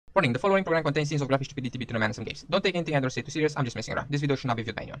Warning, the following program contains scenes of graphic stupidity between a man and some games. Don't take anything I don't say too serious, I'm just messing around. This video should not be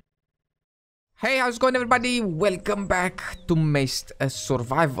viewed by anyone. Hey, how's it going everybody? Welcome back to Mist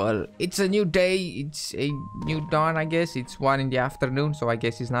Survival. It's a new day, it's a new dawn I guess. It's 1 in the afternoon, so I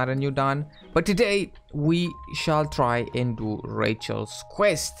guess it's not a new dawn. But today, we shall try and do Rachel's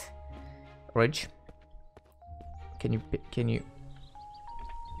quest. Rach, can you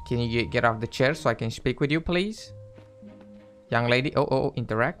get off the chair so I can speak with you, please? Young lady,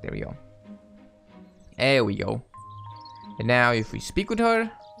 interact, there we go. There we go. And now if we speak with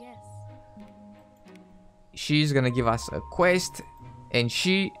her, yes, she's gonna give us a quest and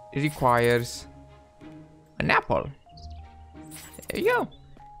she requires an apple. There you go.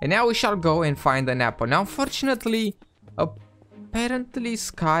 And now we shall go and find an apple. Now unfortunately, apparently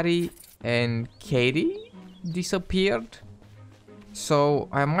Scotty and Katie disappeared. So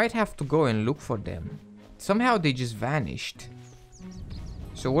I might have to go and look for them. Somehow they just vanished.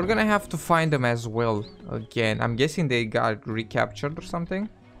 So we're gonna have to find them as well again. I'm guessing they got recaptured or something.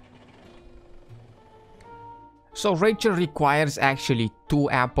 So Rachel requires actually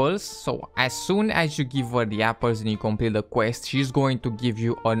 2 apples. So as soon as you give her the apples and you complete the quest, she's going to give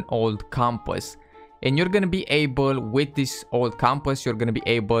you an old compass. And you're gonna be able, with this old compass, you're gonna be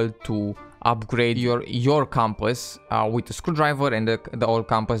able to upgrade your compass with the screwdriver and the old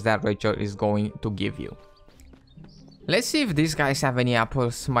compass that Rachel is going to give you. Let's see if these guys have any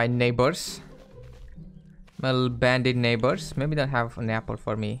apples, my neighbors. My little bandit neighbors. Maybe they'll have an apple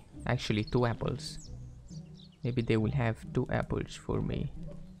for me. Actually, 2 apples. Maybe they will have 2 apples for me.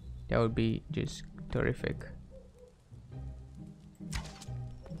 That would be just terrific.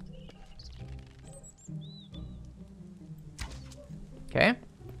 Okay.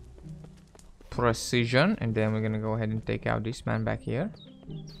 Precision. And then we're gonna go ahead and take out this man back here.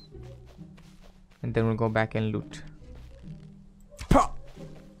 And then we'll go back and loot.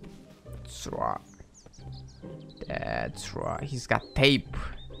 That's right. That's right. He's got tape,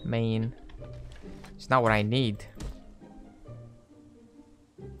 man. It's not what I need.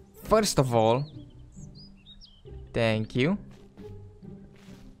 First of all, thank you.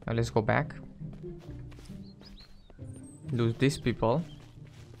 Now let's go back. Lose these people.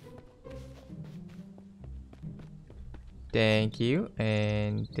 Thank you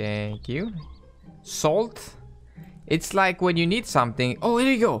and thank you. Salt. It's like when you need something. Oh, here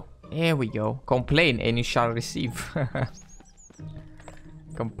we go. Here we go. Complain and you shall receive.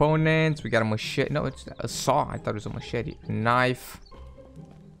 Components. We got a machete. No, it's a saw. I thought it was a machete. Knife.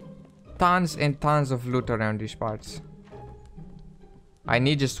 Tons and tons of loot around these parts. I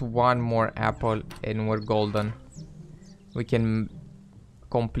need just 1 more apple and we're golden. We can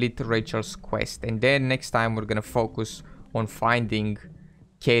complete Rachel's quest. And then next time we're gonna focus on finding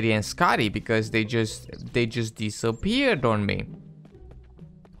Katie and Scotty because they just disappeared on me.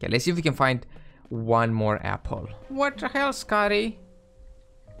 Okay, let's see if we can find 1 more apple. What the hell, Scotty?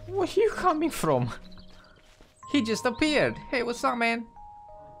 Where are you coming from? He just appeared. Hey, what's up, man?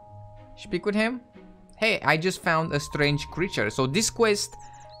 Speak with him. Hey, I just found a strange creature. So this quest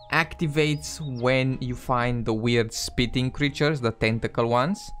activates when you find the weird spitting creatures, the tentacle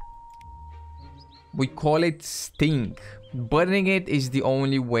ones. We call it Sting. Burning it is the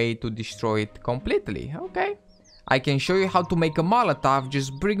only way to destroy it completely. Okay. I can show you how to make a Molotov.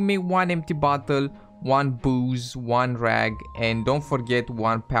 Just bring me 1 empty bottle, 1 booze, 1 rag, and don't forget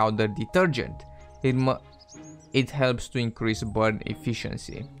 1 powder detergent. It helps to increase burn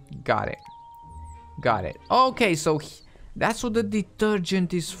efficiency. Got it. Got it. Okay, so that's what the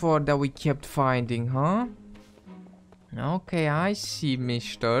detergent is for that we kept finding, huh? Okay, I see,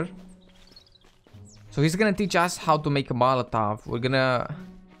 mister. So he's gonna teach us how to make a Molotov. We're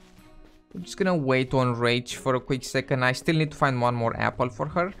just gonna wait on Rach for a quick second. I still need to find 1 more apple for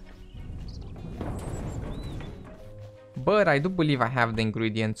her. But I do believe I have the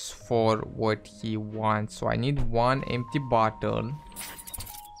ingredients for what he wants. So I need 1 empty bottle.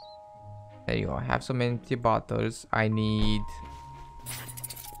 There you go. I have some empty bottles. I need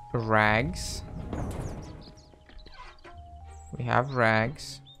rags. We have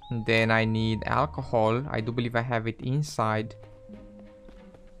rags. And then I need alcohol. I do believe I have it inside.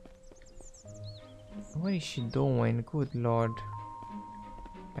 What is she doing? Good lord.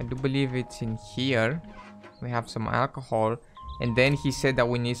 I do believe it's in here. We have some alcohol. And then he said that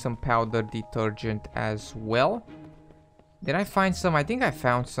we need some powder detergent as well. Did I find some? I think I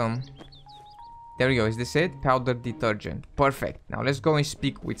found some. There we go. Is this it? Powder detergent. Perfect. Now let's go and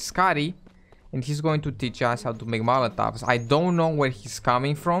speak with Scotty. And he's going to teach us how to make Molotovs. I don't know where he's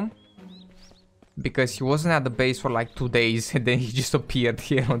coming from. Because he wasn't at the base for like 2 days. And then he just appeared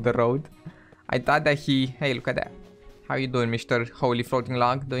here on the road. I thought that he... Hey, look at that. How you doing, Mr. Holy Floating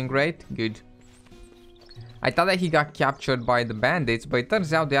Log? Doing great? Good. I thought that he got captured by the bandits, but it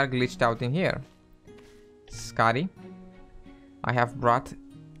turns out they are glitched out in here. Scotty, I have brought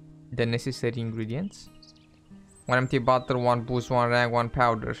the necessary ingredients. 1 empty bottle, 1 boost, 1 rag, 1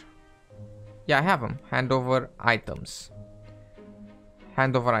 powder. Yeah, I have them. Hand over items.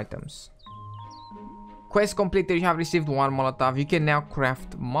 Hand over items. Quest completed. You have received 1 Molotov. You can now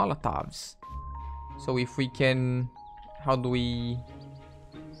craft Molotovs. So if we can... How do we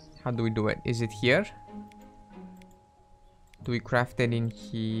do it? Is it here? Do we craft it in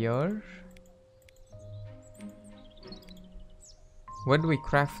here? Where do we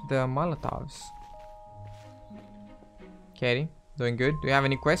craft the Molotovs? Katie, doing good? Do you have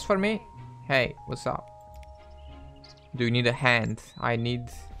any quests for me? Hey, what's up? Do you need a hand? I need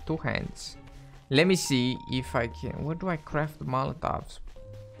 2 hands. Let me see if I can... Where do I craft the Molotovs?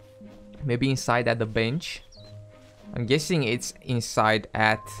 Maybe inside at the bench? I'm guessing it's inside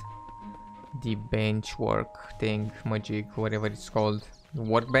at the bench work thing, magic, whatever it's called. The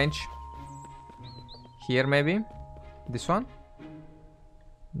workbench. Here maybe? This one?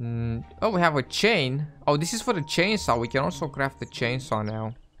 Oh, we have a chain. Oh, this is for the chainsaw. We can also craft the chainsaw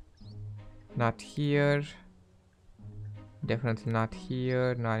now. Not here. Definitely not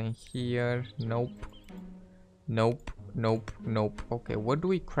here. Not in here. Nope. Nope. Nope. Nope. Okay, where do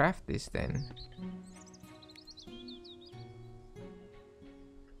we craft this then?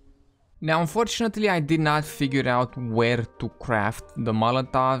 Now, unfortunately, I did not figure out where to craft the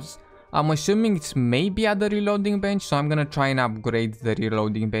Molotovs. I'm assuming it's maybe at the reloading bench, so I'm gonna try and upgrade the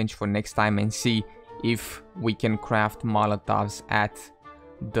reloading bench for next time and see if we can craft Molotovs at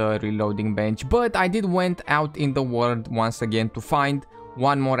the reloading bench. But I did went out in the world once again to find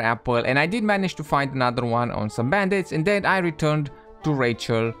 1 more apple, and I did manage to find another one on some bandits, and then I returned to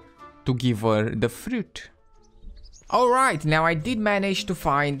Rachel to give her the fruit. Alright, now I did manage to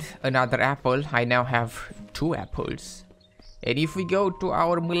find another apple. I now have 2 apples. And if we go to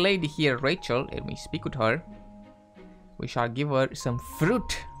our milady here, Rachel, and we speak with her, we shall give her some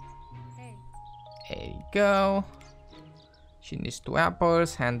fruit. Hey. There you go. She needs 2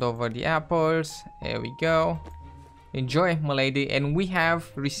 apples. Hand over the apples. There we go. Enjoy, milady. And we have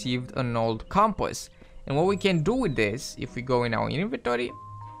received an old compass. And what we can do with this, if we go in our inventory,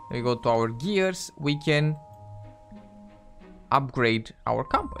 we go to our gears, we can upgrade our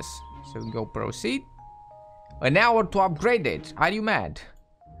compass. So we go proceed. An hour to upgrade it. Are you mad?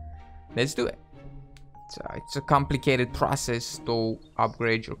 Let's do it. It's a complicated process to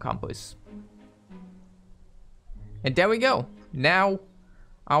upgrade your compass. And there we go. Now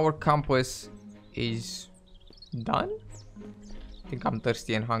our compass is done. I think I'm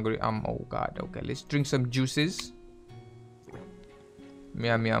thirsty and hungry. Oh god. Okay, let's drink some juices.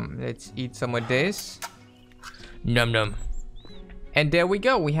 Yum yum. Let's eat some of this. Num num. And there we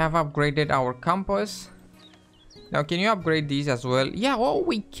go. We have upgraded our compass. Now, can you upgrade these as well? Yeah, well,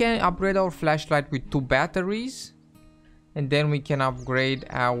 we can upgrade our flashlight with 2 batteries. And then we can upgrade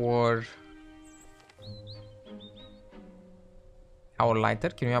our lighter.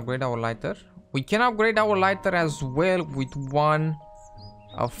 Can we upgrade our lighter? We can upgrade our lighter as well with 1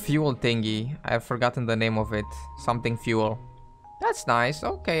 fuel thingy. I've forgotten the name of it. Something fuel. That's nice.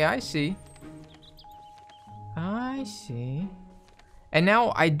 Okay, I see. I see. And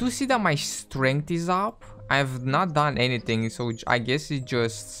now I do see that my strength is up. I've not done anything, so I guess it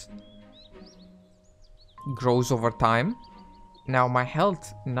just grows over time. Now my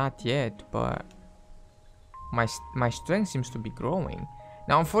health, not yet, but my strength seems to be growing.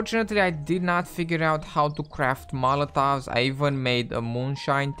 Now unfortunately I did not figure out how to craft Molotovs. I even made a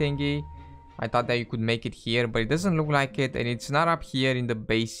moonshine thingy. I thought that you could make it here, but it doesn't look like it, and it's not up here in the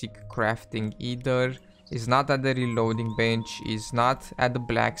basic crafting either. It's not at the reloading bench. It's not at the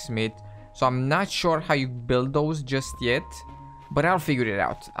blacksmith. So I'm not sure how you build those just yet. But I'll figure it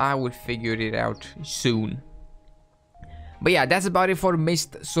out. I will figure it out soon. But yeah, that's about it for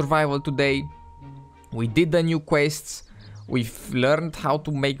Mist Survival today. We did the new quests. We've learned how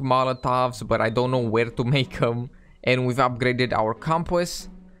to make Molotovs, but I don't know where to make them. And we've upgraded our compass.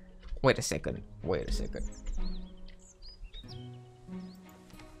 Wait a second. Wait a second.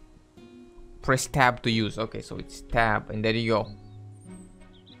 Press tab to use. Okay, so it's tab, and there you go.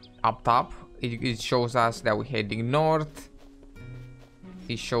 Up top, it shows us that we're heading north.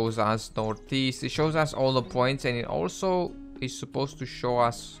 It shows us northeast. It shows us all the points, and it also is supposed to show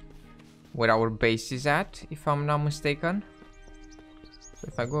us where our base is at, if I'm not mistaken. So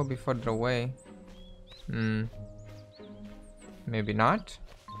if I go a bit further away, maybe not.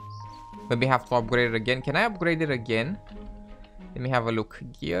 Maybe I have to upgrade it again. Can I upgrade it again? Let me have a look.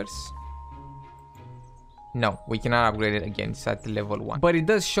 Gears. No, we cannot upgrade it again. It's at level 1. But it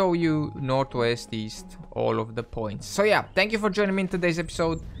does show you northwest, east, all of the points. So yeah, thank you for joining me in today's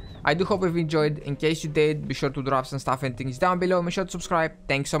episode. I do hope you've enjoyed. In case you did, be sure to drop some stuff and things down below. Make sure to subscribe.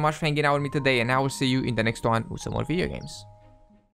 Thanks so much for hanging out with me today, and I will see you in the next one with some more video games.